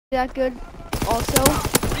that good also.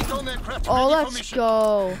 Oh, let's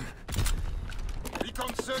go.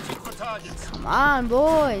 Come on,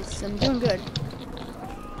 boys. I'm doing good.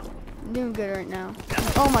 I'm doing good right now.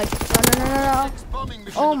 Oh my, no.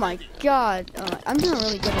 Oh my god. I'm doing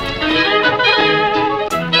really good right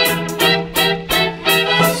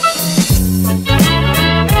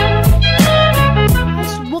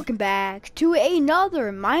now. Welcome back to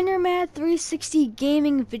another Minor Math 360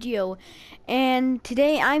 gaming video. And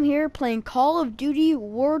today I'm here playing Call of Duty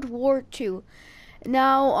World War II.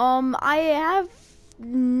 Now, I have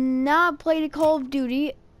not played a Call of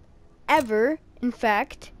Duty ever, in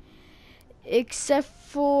fact, except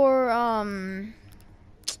for all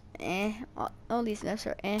these maps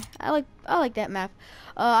are I like that map.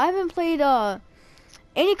 I haven't played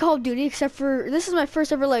any Call of Duty except for this is my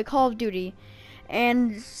first ever like Call of Duty,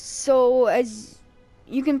 and so as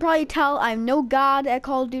you can probably tell, I'm no god at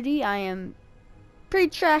Call of Duty. I am pretty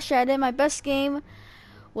trash at it. My best game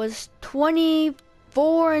was 24-12.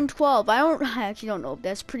 I actually don't know if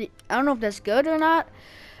that's I don't know if that's good or not.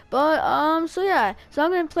 But so yeah. So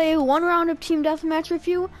I'm gonna play one round of team deathmatch with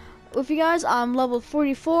you guys. I'm level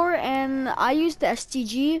 44 and I use the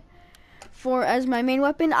STG as my main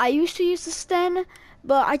weapon. I used to use the Sten,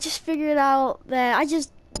 but I just figured out that I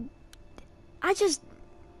just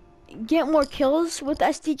get more kills with the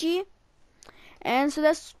STG, and so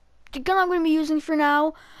that's the gun I'm gonna be using for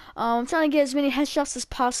now. I'm trying to get as many headshots as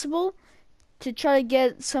possible to try to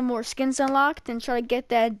get some more skins unlocked and try to get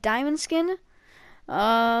that diamond skin.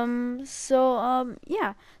 Yeah, I'm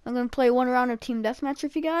gonna play one round of team deathmatch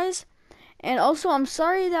with you guys. And also, I'm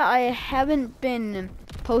sorry that I haven't been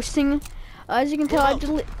posting. As you can tell,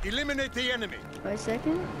 eliminate the enemy. Wait a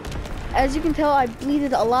second. As you can tell, I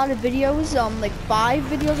deleted a lot of videos, like 5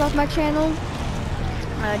 videos off my channel.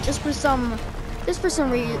 Just for some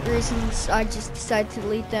reasons, I just decided to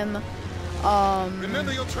delete them.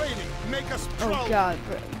 Remember your training. Make us proud. Oh god,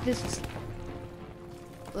 bro, this is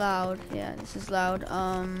loud. Yeah, this is loud.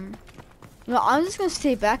 No, I'm just gonna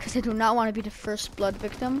stay back because I do not want to be the first blood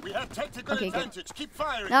victim. We have tactical advantage. Good. Keep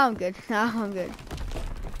firing. Now I'm good.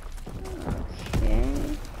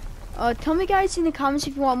 Okay. Tell me guys in the comments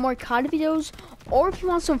if you want more COD videos or if you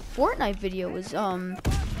want some Fortnite videos.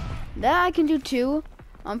 That I can do too.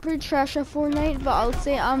 I'm pretty trash at Fortnite, but I'll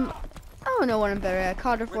say I don't know what I'm better at,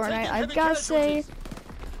 COD or Fortnite. I've got to say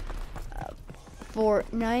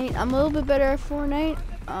Fortnite. I'm a little bit better at Fortnite.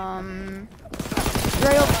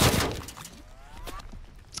 Right up.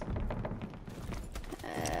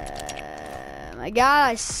 My god,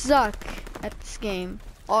 I suck at this game.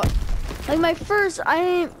 Like my first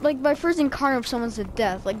encounter of someone's to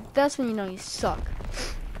death. Like that's when you know you suck.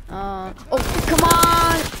 Oh, come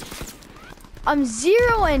on! I'm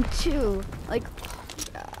 0-2. Like,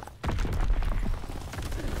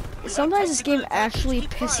 sometimes this game actually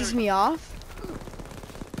pisses me off,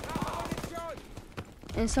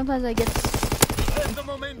 and sometimes I get.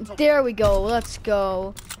 There we go. Let's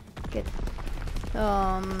go. Get.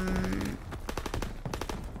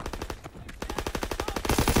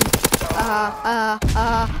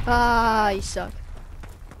 You suck.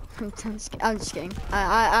 I'm just kidding.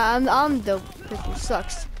 I'm the person who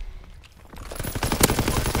sucks.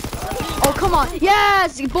 Oh, come on.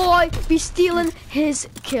 Yes, boy. Be stealing his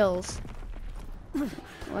kills.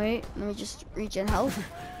 Wait, let me just regen health.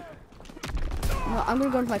 No, I'm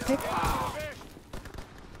gonna go into my pick.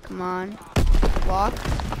 Come on. Walk.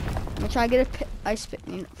 I'm gonna try to get a pick. I spit.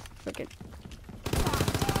 You know, frick it.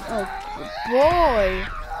 Oh, boy.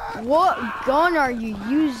 What gun are you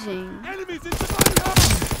using?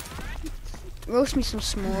 Roast me some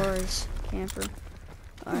s'mores, camper.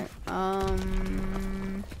 Alright,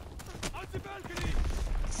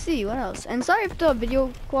 let's see, what else? And sorry if the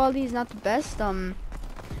video quality is not the best. I'm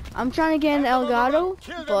trying to get an Elgato,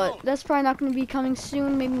 but that's probably not going to be coming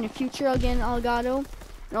soon. Maybe in the future I'll get an Elgato.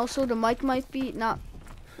 And also the mic might not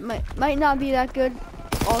be that good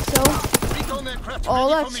also. Oh,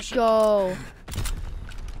 let's go.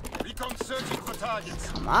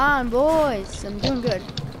 Come on, boys. I'm doing good.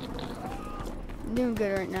 I'm doing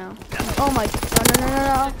good right now. Oh my,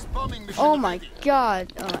 no. Oh my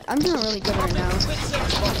god. I'm doing really good right now.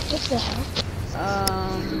 What the hell?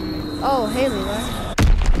 Oh, hey, Leela.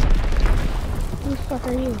 Who the fuck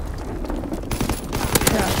are you?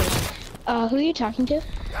 Who are you talking to?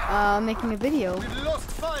 Making a video. We lost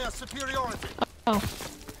fire superiority. Oh.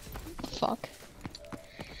 Fuck.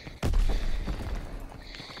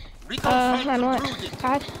 On what?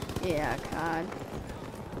 COD? Yeah, COD.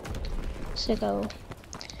 Sicko.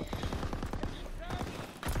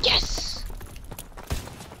 Yes!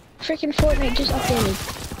 Freaking Fortnite just updated.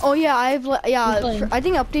 Oh yeah, yeah. Who's playing? I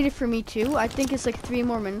think updated for me too. I think it's like 3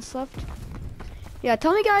 more minutes left. Yeah,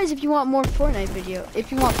 tell me guys if you want more Fortnite video.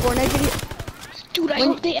 If you want Fortnite video. Dude, I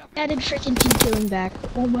hope they added freaking team killing back.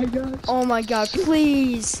 Oh my god. Oh my god,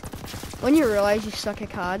 please. When you realize you suck at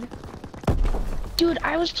COD. Dude,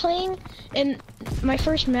 I was playing, and my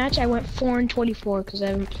first match I went 4-24 because I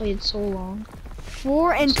haven't played so long.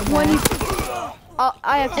 4 and 20.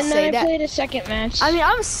 I have to And say then I that. played a second match. I mean,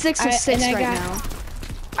 I'm 6 of 6 right now.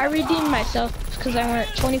 I redeemed myself because I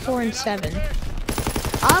went 24 and 7.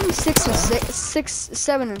 I'm 6 and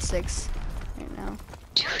 7 and 6 right now.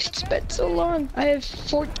 Dude, it's been so long. I have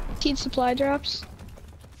 14 supply drops.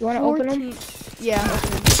 You want to open them? Yeah.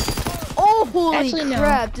 Open them. Oh, holy Actually,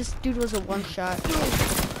 crap! no. This dude was a one shot.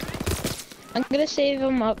 I'm gonna save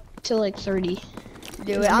them up to like 30.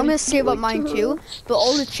 Do it. I'm gonna save up mine too. But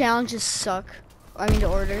all the challenges suck. I mean the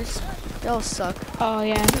orders. They all suck. Oh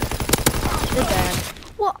yeah. They're bad.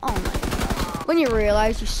 What? Oh my god. When you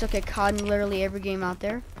realize you suck at COD in literally every game out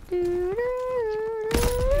there. When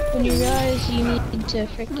you realize you need to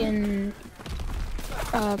freaking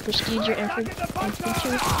prestige your infantry.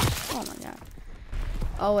 Oh my god.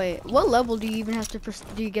 Oh wait, what level do you even have to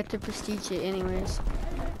do you get to prestige it anyways?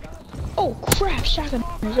 Oh crap! Shotgun.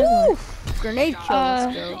 Woo! Grenade kill.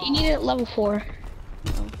 Let's go. You need it at level 4.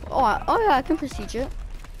 Oh yeah, I can prestige it.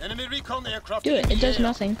 Enemy recon aircraft. Do it. It does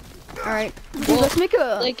nothing. All right, dude, Well, let's make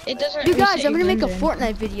a. Like it doesn't. Dude, guys, reset I'm gonna your make a engine.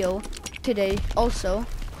 Fortnite video today also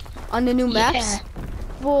on the new maps. Yeah.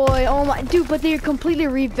 Boy, oh my, dude, but they're completely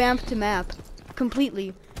revamped the map,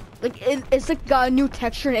 completely. Like it's like got a new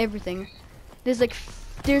texture and everything. There's like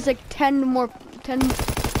 10 new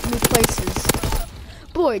places.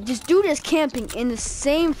 Boy, this dude is camping in the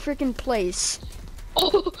same freaking place.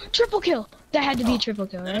 Oh, triple kill. That had to be a triple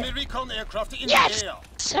kill, right? Enemy recon aircraft in Yes! the air.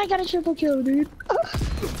 I got a triple kill, dude.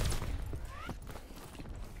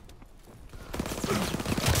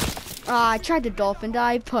 I tried to dolphin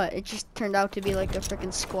dive, but it just turned out to be like a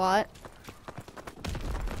freaking squat.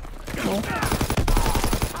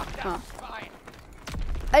 Huh.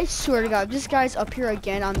 I swear to God, if this guy's up here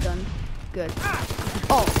again, I'm done. Good.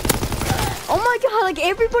 Oh. Oh my God, like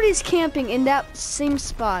everybody's camping in that same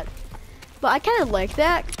spot. But I kind of like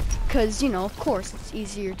that, cause you know, of course, it's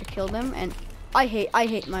easier to kill them, and I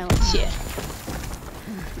hate my life. Yeah.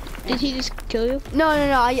 Did he just kill you? No,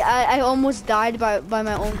 I almost died by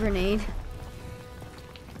my own grenade.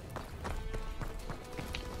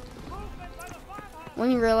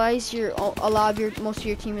 When you realize most of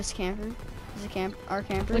your team is campers, are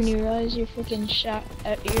campers. When you realize you're freaking shot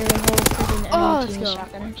at your whole freaking enemy team is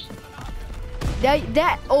shotgunners.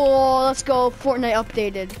 Oh, let's go. Fortnite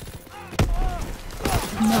updated.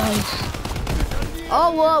 Nice.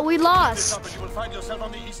 Oh well, we lost. You will find yourself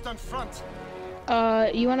on the eastern front.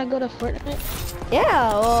 You wanna go to Fortnite?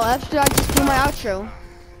 Yeah, well, after I just do my outro.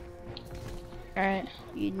 Alright.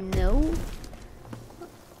 You know?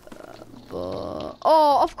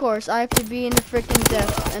 Oh, of course, I have to be in the freaking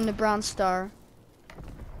death and the brown star.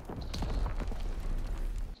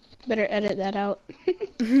 Better edit that out.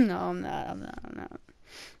 No, I'm not.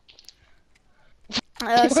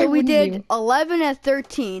 So we did 11 and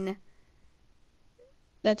 13.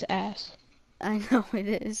 That's ass. I know it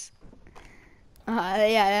is. Yeah,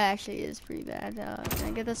 it actually is pretty bad. Did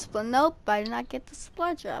I get the supply? Nope, I did not get the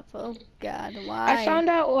supply drop. Oh God, why? I found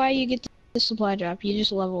out why you get the supply drop. You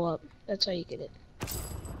just level up. That's how you get it.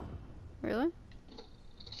 Really?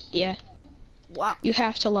 Yeah. Wow. You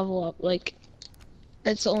have to level up. Like,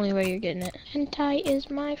 that's the only way you're getting it. Hentai is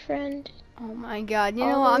my friend. Oh my God. You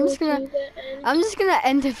know what? I'm just gonna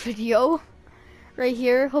end the video right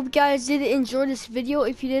here. Hope you guys did enjoy this video.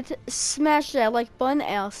 If you did, smash that like button,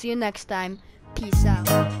 and I'll see you next time. Peace out.